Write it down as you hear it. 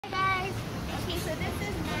so this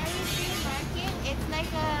is Marujyu Market. It's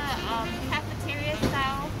like a cafeteria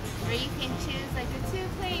style where you can choose like a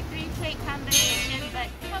 2-plate, 3-plate combination. But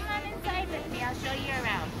come on inside with me, I'll show you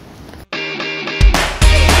around.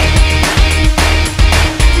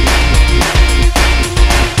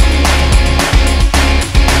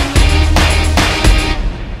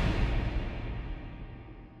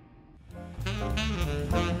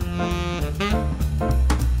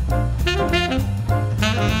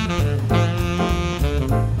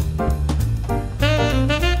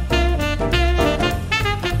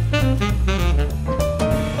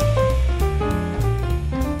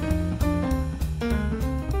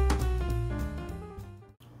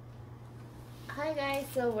 Hi guys,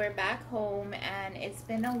 so we're back home and it's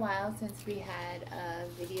been a while since we had a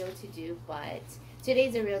video to do, but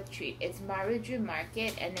today's a real treat. It's Marujyu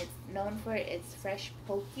Market and it's known for its fresh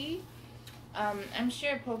poke. I'm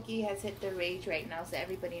sure poke has hit the rage right now, so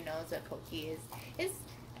everybody knows what poke is. It's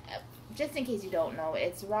just in case you don't know,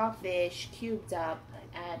 it's raw fish cubed up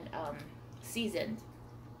and seasoned,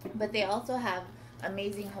 but they also have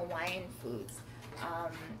amazing Hawaiian foods.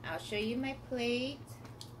 I'll show you my plate.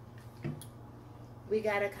 We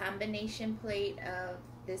got a combination plate of,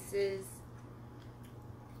 this is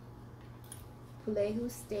pulehu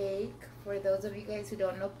steak. For those of you guys who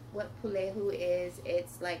don't know what pulehu is,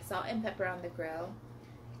 it's like salt and pepper on the grill.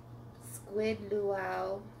 Squid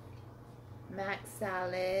luau, mac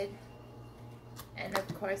salad, and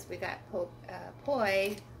of course we got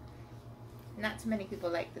poi. Not too many people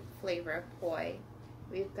like the flavor of poi.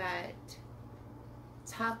 We've got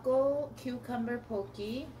taco cucumber poke.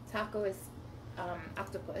 Taco is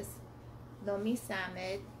octopus, lomi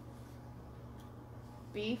salmon,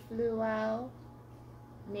 beef luau,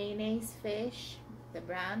 mayonnaise fish, the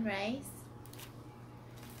brown rice,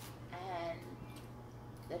 and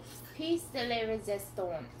the piece de la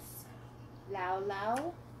resistance, lau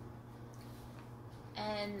lau,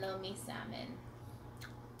 and lomi salmon.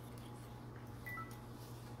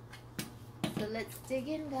 So let's dig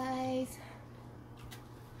in, guys.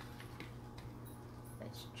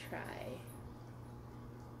 Let's try.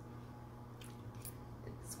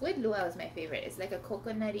 Squid luau is my favorite. It's like a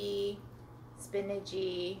coconutty,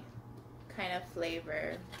 spinachy kind of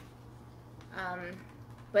flavor.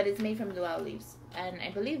 But it's made from luau leaves. And I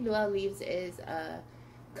believe luau leaves is a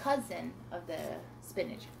cousin of the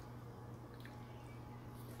spinach.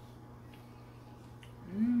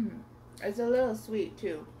 It's a little sweet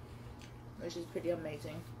too, which is pretty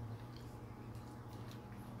amazing.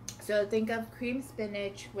 So think of cream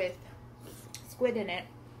spinach with squid in it.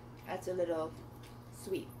 That's a little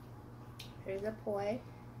sweet. Here's a poi.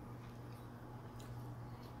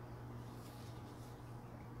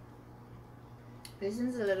 This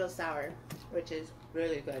is a little sour, which is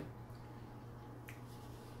really good.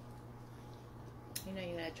 You know,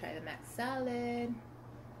 you gotta try the mac salad.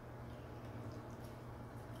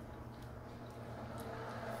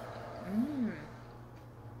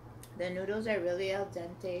 The noodles are really al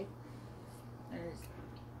dente, and it's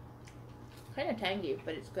kind of tangy,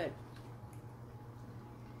 but it's good.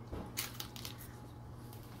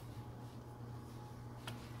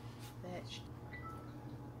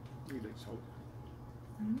 You like salt?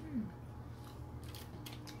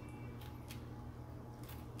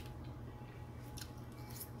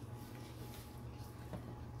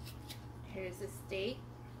 Here's the steak.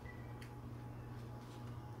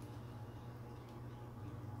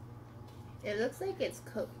 It looks like it's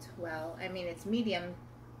cooked well. I mean, it's medium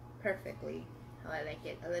perfectly how I like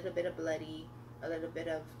it. A little bit of bloody, a little bit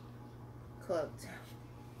of cooked.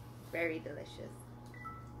 Very delicious.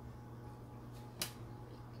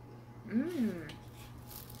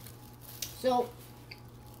 So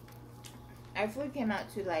our food came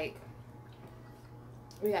out to like,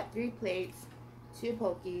 we got 3 plates, 2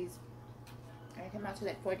 pokies, and it came out to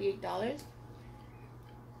like $48.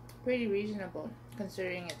 Pretty reasonable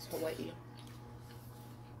considering it's Hawaii.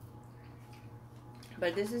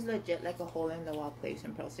 But this is legit like a hole in the wall place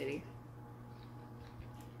in Pearl City.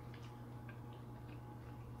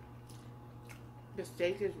 The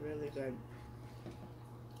steak is really good.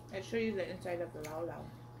 I'll show you the inside of the lau lau.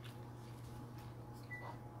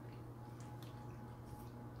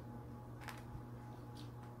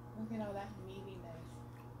 Look at all that meatiness.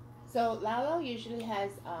 So lau lau usually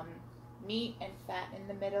has meat and fat in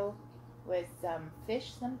the middle with some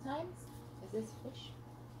fish sometimes. Is this fish?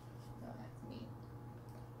 No, that's meat.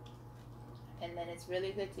 And then it's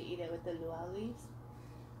really good to eat it with the luau leaves.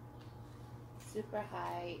 Super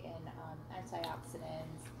high in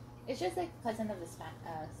antioxidants. It's just like a cousin of the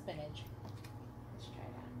spinach. Let's try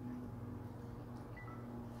that.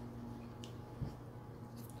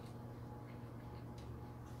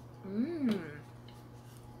 Mmm.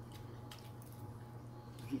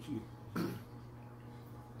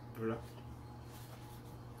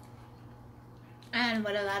 And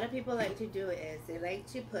what a lot of people like to do is they like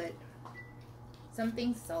to put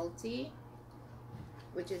something salty,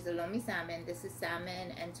 which is the lomi salmon. This is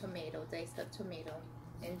salmon and tomato, diced up tomato,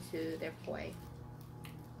 into their poi.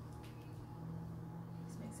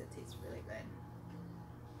 This makes it taste really good.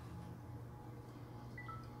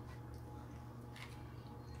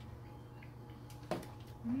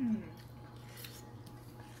 Mmm.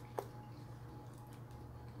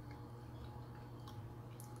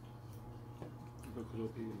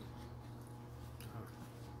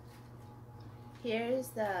 Here's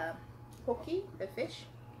the poki, the fish.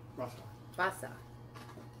 Basa. Basa.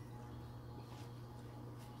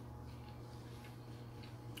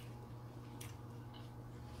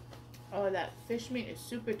 Oh, that fish meat is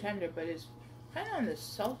super tender, but it's kind of on the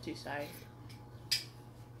salty side. It's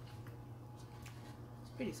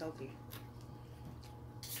pretty salty.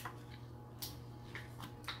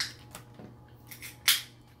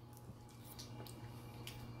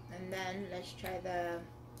 And then let's try the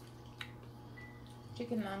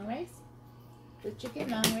chicken long rice. The chicken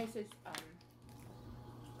long rice is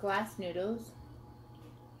glass noodles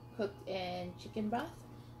cooked in chicken broth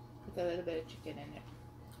with a little bit of chicken in it.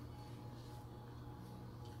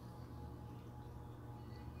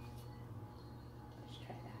 Let's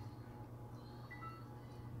try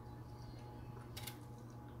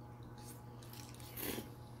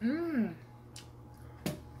that. Mmm.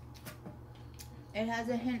 It has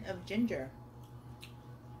a hint of ginger.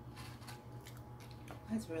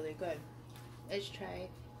 That's really good. Let's try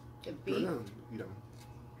the beef. No, you don't.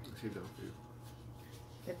 I'll save that for you.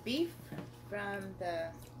 The beef from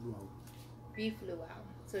the Luau. beef luau.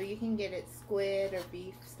 So you can get it squid or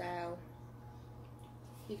beef style.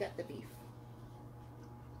 He got the beef.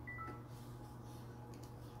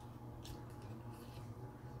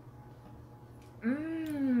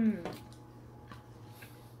 Mmm.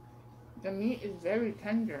 The meat is very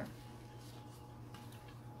tender.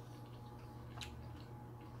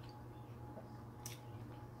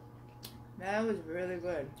 That was really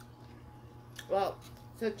good. Well,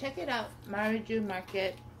 so check it out, Marujyu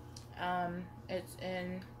Market. It's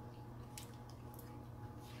in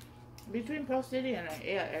between Pearl City and the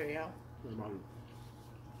area. Waimanu.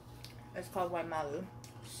 It's called Waimanu.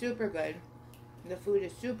 Super good. The food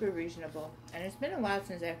is super reasonable, and it's been a while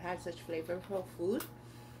since I've had such flavorful food.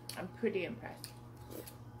 I'm pretty impressed.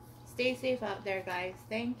 Stay safe out there, guys.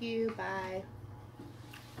 Thank you. Bye.